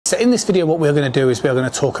So in this video, what we're going to do is we're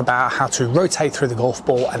going to talk about how to rotate through the golf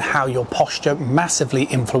ball and how your posture massively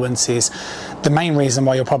influences the main reason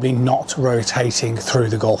why you're probably not rotating through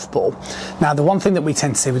the golf ball. Now, the one thing that we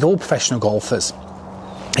tend to see with all professional golfers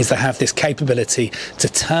is they have this capability to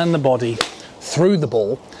turn the body through the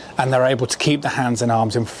ball, and they're able to keep the hands and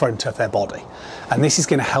arms in front of their body. And this is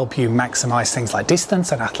going to help you maximize things like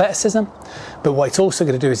distance and athleticism. But what it's also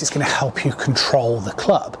going to do is it's going to help you control the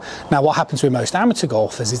club. Now, what happens with most amateur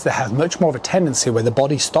golfers is they have much more of a tendency where the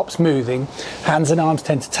body stops moving, hands and arms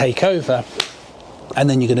tend to take over, and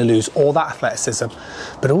then you're going to lose all that athleticism.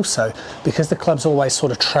 But also, because the club's always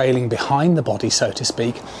sort of trailing behind the body, so to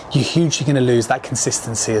speak, you're hugely going to lose that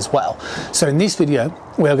consistency as well. So in this video,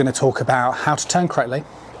 we're going to talk about how to turn correctly,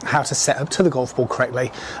 how to set up to the golf ball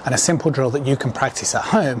correctly, and a simple drill that you can practice at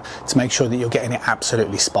home to make sure that you're getting it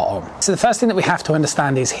absolutely spot on. So the first thing that we have to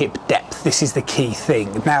understand is hip depth. This is the key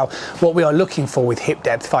thing. Now, what we are looking for with hip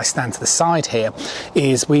depth, if I stand to the side here,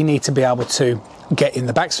 is we need to be able to get in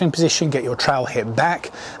the backswing position, get your trail hip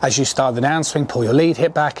back. As you start the downswing, pull your lead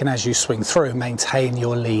hip back, and as you swing through, maintain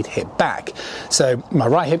your lead hip back. So my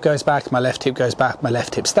right hip goes back, my left hip goes back, my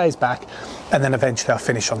left hip stays back, and then eventually I'll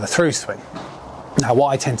finish on the through swing. Now, what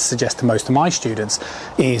I tend to suggest to most of my students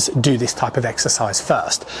is do this type of exercise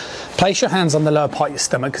first. Place your hands on the lower part of your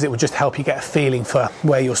stomach because it will just help you get a feeling for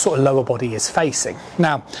where your sort of lower body is facing.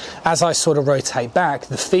 Now, as I sort of rotate back,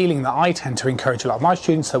 the feeling that I tend to encourage a lot of my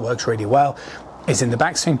students that works really well is in the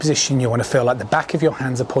backswing position. You want to feel like the back of your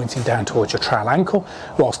hands are pointing down towards your trail ankle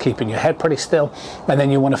whilst keeping your head pretty still, and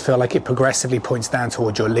then you want to feel like it progressively points down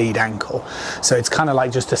towards your lead ankle. So it's kind of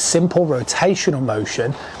like just a simple rotational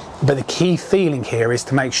motion. But the key feeling here is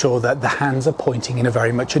to make sure that the hands are pointing in a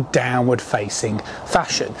very much a downward facing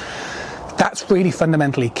fashion. That's really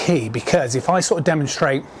fundamentally key, because if I sort of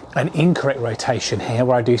demonstrate an incorrect rotation here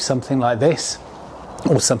where I do something like this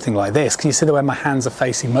or something like this, can you see the way my hands are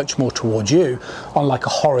facing much more towards you on like a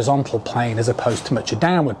horizontal plane as opposed to much a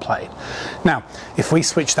downward plane? Now, if we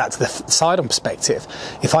switch that to the side-on perspective,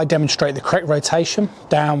 if I demonstrate the correct rotation,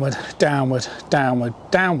 downward, downward, downward,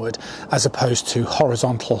 downward, as opposed to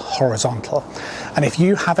horizontal, horizontal. And if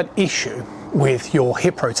you have an issue with your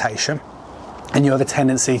hip rotation, and you have a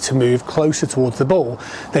tendency to move closer towards the ball,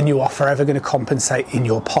 then you are forever going to compensate in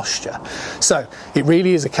your posture. So it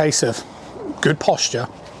really is a case of good posture,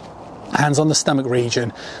 hands on the stomach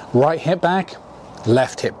region, right hip back,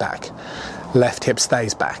 left hip back, left hip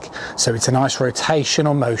stays back. So it's a nice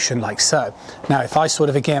rotational motion like so. Now, if I sort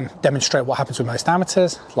of again demonstrate what happens with most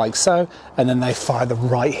amateurs, like so, and then they fire the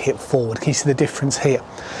right hip forward, can you see the difference here?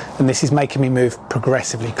 And this is making me move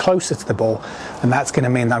progressively closer to the ball, and that's going to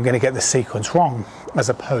mean that I'm going to get the sequence wrong as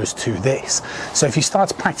opposed to this. So if you start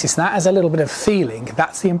to practice that as a little bit of feeling,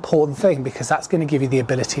 that's the important thing, because that's going to give you the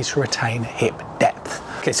ability to retain hip depth.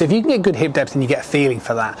 Okay, so if you can get good hip depth and you get a feeling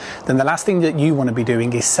for that, then the last thing that you want to be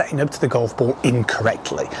doing is setting up to the golf ball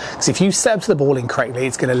incorrectly. Because if you set up to the ball incorrectly,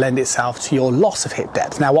 it's going to lend itself to your loss of hip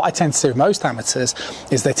depth. Now, what I tend to do with most amateurs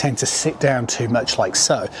is they tend to sit down too much like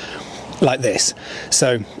so. Like this.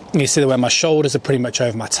 So you see the way my shoulders are pretty much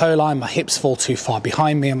over my toe line, my hips fall too far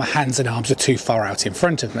behind me, and my hands and arms are too far out in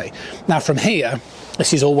front of me. Now from here,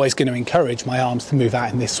 this is always going to encourage my arms to move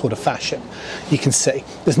out in this sort of fashion. You can see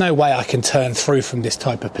there's no way I can turn through from this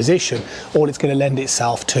type of position. All it's going to lend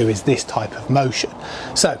itself to is this type of motion.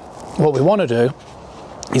 So what we want to do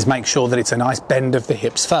is make sure that it's a nice bend of the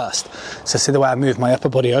hips first. So see the way I move my upper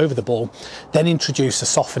body over the ball, then introduce a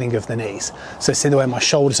softening of the knees. So see the way my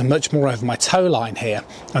shoulders are much more over my toe line here,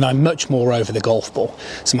 and I'm much more over the golf ball.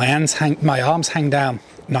 So my arms hang down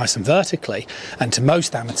nice and vertically, and to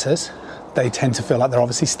most amateurs, they tend to feel like they're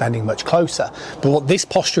obviously standing much closer. But what this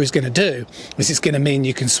posture is going to do is it's going to mean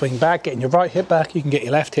you can swing back, getting your right hip back, you can get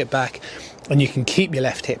your left hip back, and you can keep your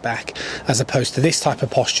left hip back, as opposed to this type of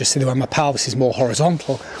posture. See the way my pelvis is more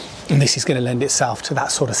horizontal, and this is going to lend itself to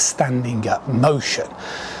that sort of standing up motion.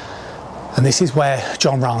 And this is where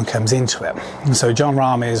Jon Rahm comes into it. And so Jon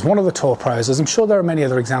Rahm is one of the tour pros, as I'm sure there are many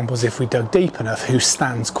other examples if we dug deep enough, who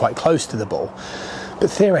stands quite close to the ball. But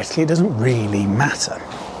theoretically, it doesn't really matter.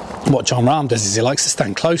 What Jon Rahm does is he likes to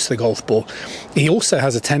stand close to the golf ball. He also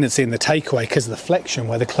has a tendency in the takeaway, because of the flexion,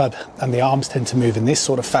 where the club and the arms tend to move in this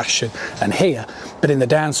sort of fashion and here. But in the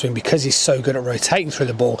downswing, because he's so good at rotating through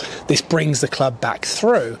the ball, this brings the club back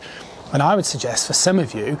through. And I would suggest for some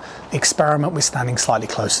of you, experiment with standing slightly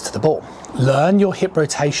closer to the ball. Learn your hip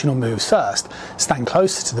rotational moves first, stand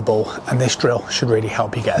closer to the ball, and this drill should really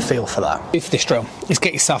help you get a feel for that. If this drill is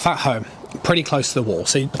get yourself at home, pretty close to the wall.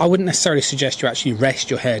 So I wouldn't necessarily suggest you actually rest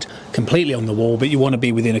your head completely on the wall, but you want to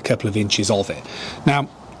be within a couple of inches of it. Now,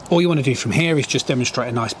 all you want to do from here is just demonstrate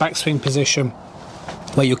a nice backswing position.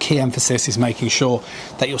 where your key emphasis is making sure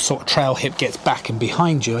that your sort of trail hip gets back and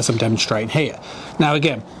behind you, as I'm demonstrating here. Now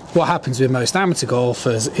again, what happens with most amateur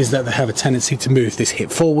golfers is that they have a tendency to move this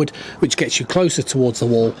hip forward, which gets you closer towards the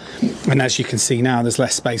wall, and as you can see now, there's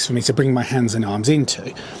less space for me to bring my hands and arms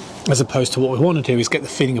into, as opposed to what we want to do is get the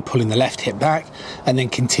feeling of pulling the left hip back and then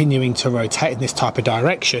continuing to rotate in this type of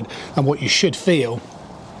direction. And what you should feel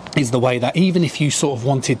is the way that even if you sort of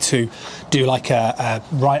wanted to do like a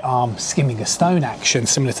right arm skimming a stone action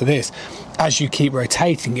similar to this, as you keep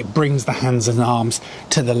rotating, it brings the hands and arms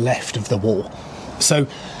to the left of the wall. So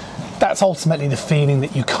that's ultimately the feeling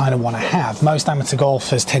that you kind of want to have. Most amateur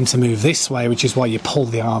golfers tend to move this way, which is why you pull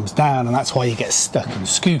the arms down, and that's why you get stuck and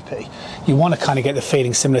scoopy. You want to kind of get the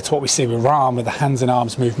feeling similar to what we see with Rahm, where the hands and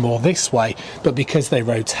arms move more this way, but because they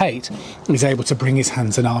rotate, he's able to bring his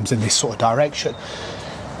hands and arms in this sort of direction.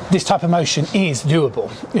 This type of motion is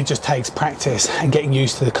doable. It just takes practice and getting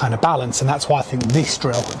used to the kind of balance, and that's why I think this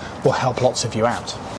drill will help lots of you out.